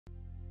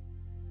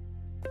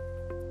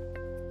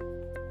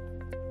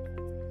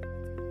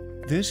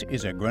This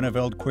is a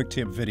Groeneveld quick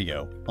tip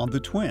video on the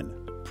Twin,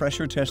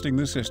 pressure testing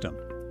the system.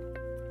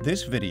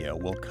 This video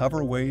will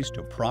cover ways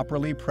to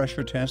properly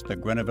pressure test the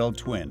Groeneveld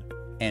Twin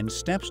and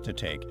steps to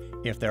take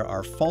if there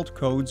are fault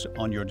codes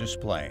on your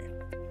display.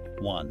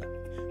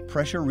 1.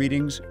 Pressure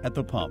readings at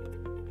the pump.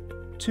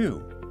 2.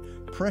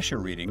 Pressure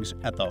readings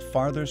at the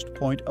farthest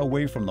point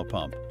away from the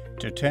pump.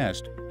 To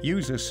test,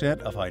 use a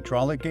set of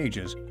hydraulic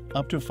gauges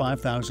up to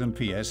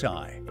 5,000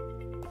 psi.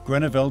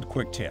 Groeneveld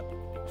quick tip.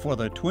 For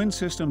the Twin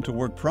system to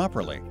work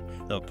properly,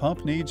 the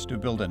pump needs to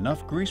build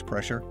enough grease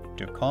pressure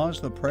to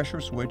cause the pressure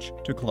switch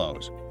to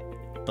close.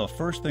 The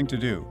first thing to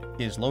do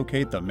is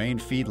locate the main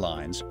feed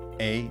lines,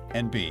 A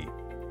and B.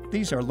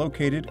 These are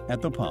located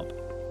at the pump.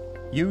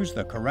 Use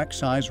the correct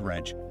size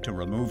wrench to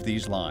remove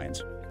these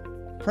lines.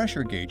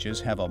 Pressure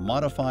gauges have a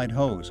modified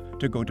hose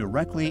to go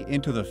directly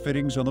into the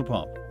fittings on the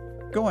pump.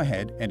 Go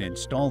ahead and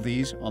install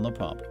these on the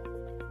pump.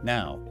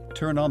 Now,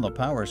 turn on the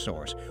power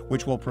source,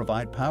 which will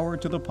provide power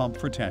to the pump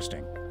for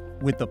testing.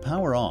 With the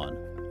power on,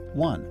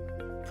 1.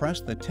 Press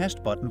the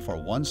test button for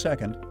 1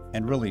 second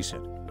and release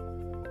it.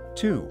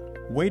 2.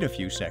 Wait a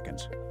few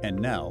seconds, and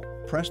now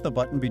press the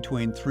button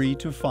between 3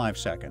 to 5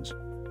 seconds.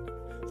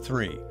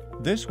 3.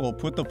 This will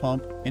put the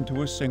pump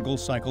into a single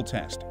cycle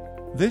test.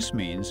 This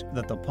means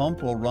that the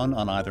pump will run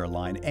on either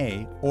line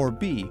A or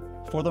B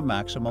for the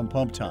maximum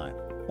pump time,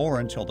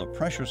 or until the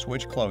pressure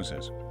switch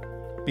closes.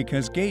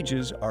 Because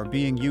gauges are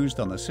being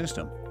used on the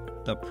system,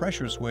 the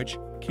pressure switch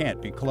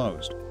can't be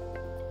closed.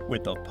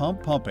 With the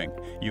pump pumping,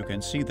 you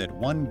can see that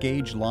one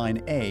gauge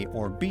line A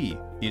or B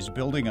is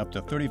building up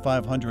to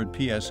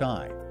 3,500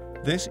 psi.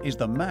 This is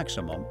the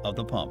maximum of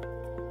the pump.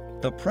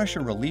 The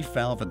pressure relief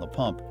valve in the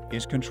pump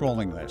is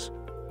controlling this.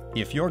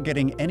 If you're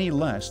getting any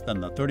less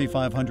than the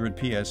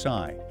 3,500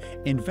 psi,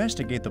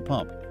 investigate the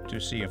pump to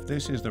see if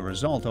this is the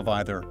result of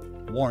either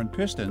worn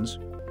pistons,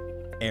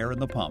 air in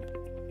the pump.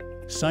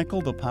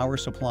 Cycle the power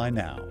supply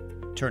now,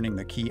 turning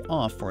the key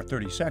off for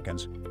 30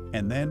 seconds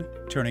and then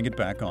turning it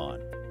back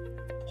on.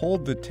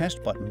 Hold the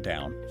test button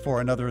down for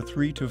another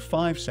 3 to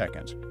 5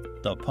 seconds.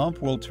 The pump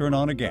will turn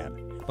on again,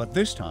 but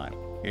this time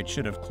it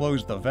should have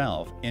closed the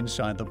valve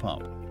inside the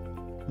pump.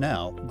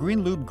 Now,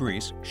 green lube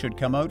grease should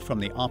come out from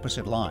the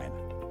opposite line.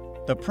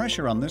 The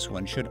pressure on this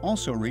one should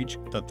also reach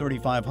the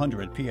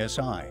 3,500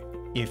 psi.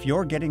 If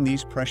you're getting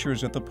these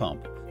pressures at the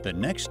pump, the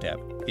next step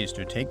is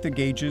to take the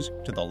gauges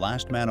to the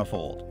last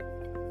manifold.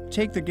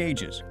 Take the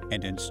gauges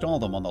and install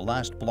them on the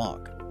last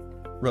block.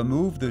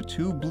 Remove the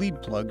 2 bleed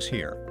plugs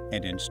here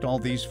and install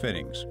these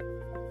fittings.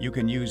 You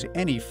can use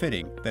any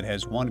fitting that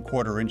has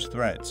 1/4 inch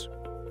threads.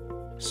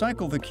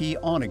 Cycle the key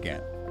on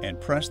again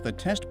and press the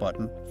test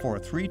button for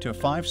 3 to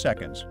 5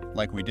 seconds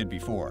like we did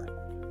before.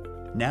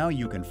 Now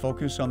you can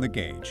focus on the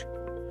gauge.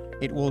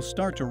 It will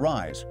start to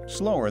rise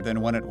slower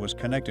than when it was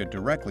connected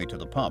directly to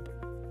the pump.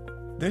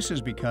 This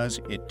is because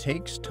it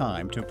takes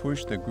time to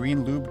push the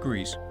green lube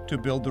grease to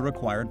build the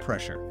required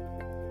pressure.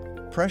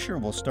 Pressure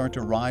will start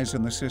to rise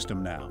in the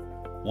system now.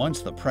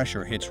 Once the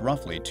pressure hits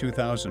roughly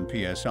 2,000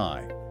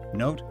 psi,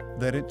 note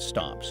that it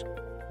stops.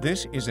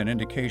 This is an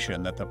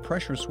indication that the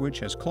pressure switch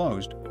has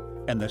closed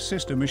and the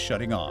system is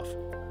shutting off.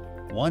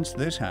 Once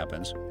this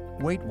happens,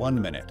 wait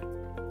 1 minute.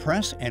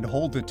 Press and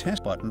hold the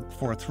test button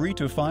for 3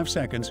 to 5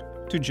 seconds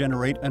to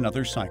generate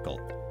another cycle.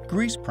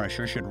 Grease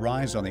pressure should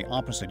rise on the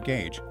opposite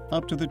gauge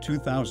up to the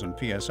 2,000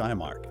 psi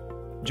mark.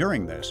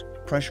 During this,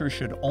 pressure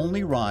should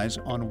only rise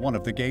on one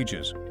of the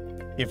gauges.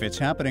 If it's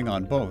happening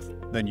on both,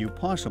 then you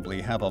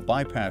possibly have a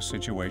bypass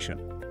situation.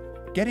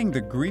 Getting the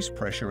grease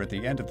pressure at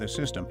the end of the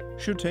system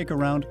should take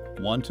around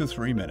 1 to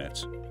 3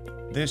 minutes.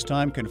 This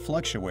time can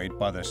fluctuate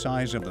by the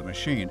size of the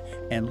machine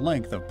and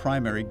length of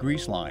primary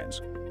grease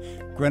lines.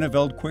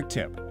 Groeneveld quick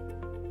tip.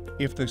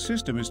 If the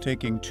system is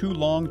taking too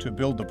long to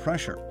build the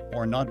pressure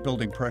or not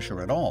building pressure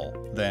at all,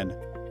 then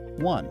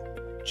 1.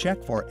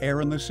 Check for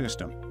air in the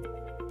system.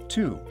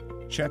 2.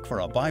 Check for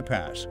a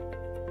bypass.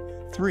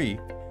 3.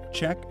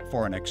 Check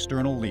for an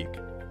external leak.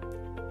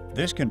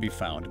 This can be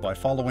found by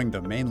following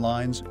the main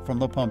lines from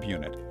the pump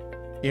unit.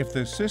 If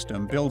the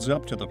system builds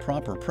up to the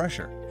proper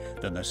pressure,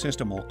 then the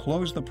system will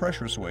close the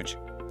pressure switch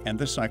and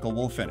the cycle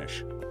will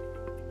finish.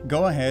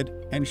 Go ahead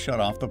and shut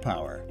off the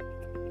power.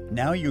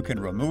 Now you can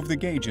remove the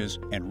gauges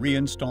and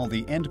reinstall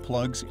the end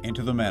plugs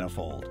into the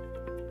manifold.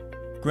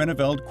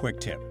 Groeneveld quick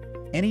tip.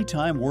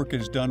 Anytime work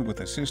is done with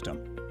the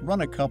system,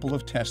 run a couple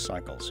of test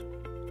cycles.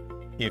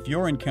 If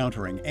you're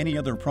encountering any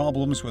other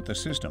problems with the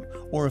system,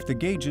 or if the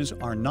gauges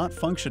are not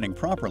functioning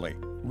properly,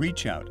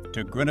 reach out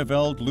to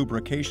Groeneveld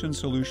Lubrication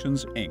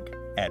Solutions, Inc.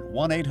 at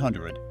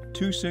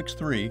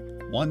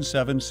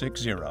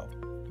 1-800-263-1760.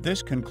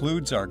 This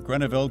concludes our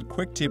Groeneveld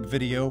quick tip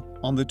video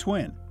on the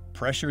Twin,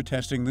 pressure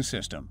testing the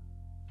system.